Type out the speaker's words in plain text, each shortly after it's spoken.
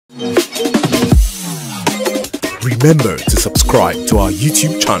Remember to subscribe to our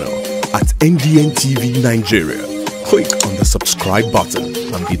YouTube channel at NDN TV Nigeria. Click on the subscribe button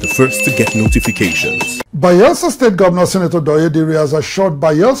and be the first to get notifications. Bayelsa State Governor Senator Diri has assured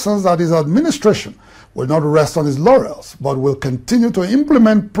Bayelsans that his administration will not rest on his laurels, but will continue to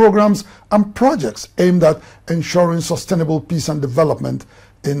implement programs and projects aimed at ensuring sustainable peace and development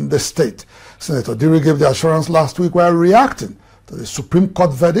in the state. Senator Diri gave the assurance last week while reacting to the Supreme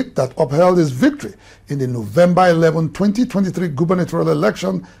Court verdict that upheld his victory in the November 11, 2023 gubernatorial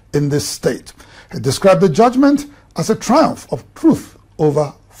election in this state. He described the judgment as a triumph of truth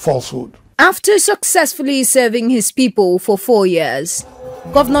over falsehood. After successfully serving his people for 4 years,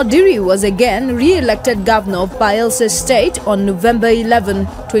 Governor Diri was again re-elected governor of Bayelsa State on November 11,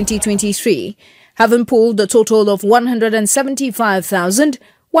 2023, having polled a total of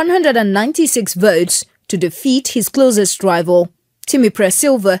 175,196 votes to defeat his closest rival, Timipre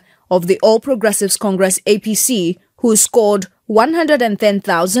Silva of the All Progressives Congress APC, who scored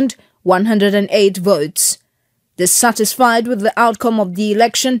 110,108 votes. Dissatisfied with the outcome of the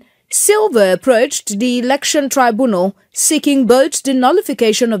election, Silva approached the election tribunal seeking both the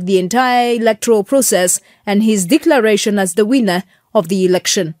nullification of the entire electoral process and his declaration as the winner of the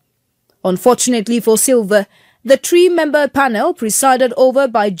election. Unfortunately for Silva, the three-member panel presided over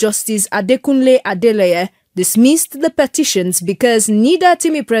by Justice Adekunle Adeleye dismissed the petitions because neither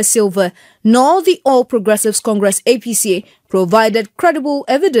Timipre Silva nor the All Progressives Congress APC provided credible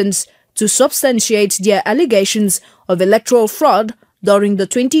evidence to substantiate their allegations of electoral fraud during the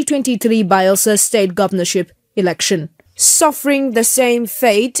 2023 Bayelsa state governorship election. Suffering the same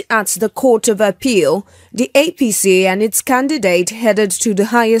fate at the Court of Appeal, the APC and its candidate headed to the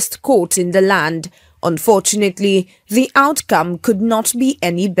highest court in the land. Unfortunately, the outcome could not be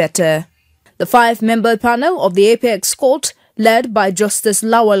any better. The five-member panel of the Apex Court, led by Justice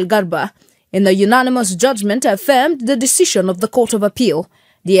Lawal Garba, in a unanimous judgment affirmed the decision of the Court of Appeal.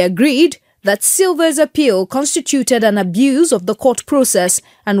 They agreed that Silva's appeal constituted an abuse of the court process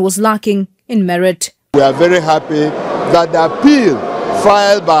and was lacking in merit. We are very happy that the appeal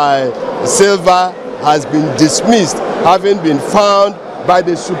filed by Silva has been dismissed, having been found by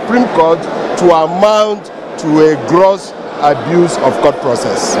the Supreme Court to amount to a gross abuse of court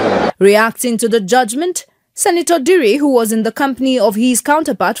process. Reacting to the judgment, Senator Diri, who was in the company of his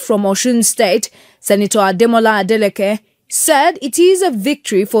counterpart from Osun State, Senator Ademola Adeleke, said it is a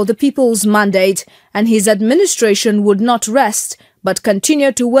victory for the people's mandate and his administration would not rest but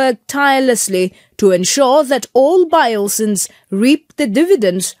continue to work tirelessly to ensure that all Bayelsans reap the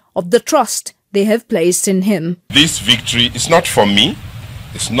dividends of the trust they have placed in him. This victory is not for me,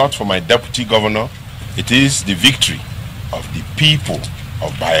 it's not for my deputy governor, it is the victory of the people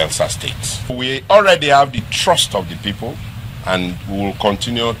of Bayelsa State. We already have the trust of the people and we will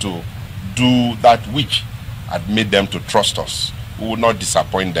continue to do that which had made them to trust us. We will not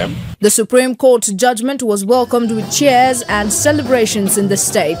disappoint them. The Supreme Court judgment was welcomed with cheers and celebrations in the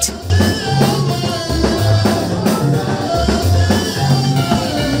state.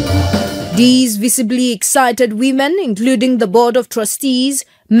 These visibly excited women, including the Board of Trustees,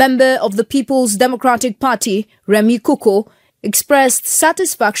 member of the People's Democratic Party, Remi Kuko, expressed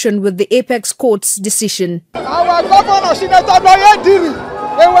satisfaction with the Apex Court's decision. Our governor, Senator Diri,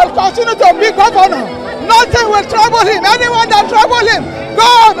 they will continue to be governor. Nothing will trouble him. Anyone that trouble him,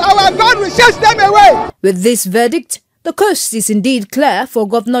 God, our God, will chase them away. With this verdict, the coast is indeed clear for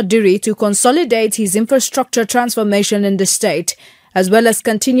Governor Diri to consolidate his infrastructure transformation in the state, as well as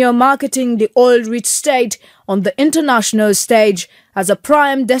continue marketing the oil-rich state on the international stage as a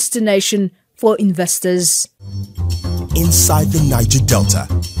prime destination for investors. Inside the Niger Delta,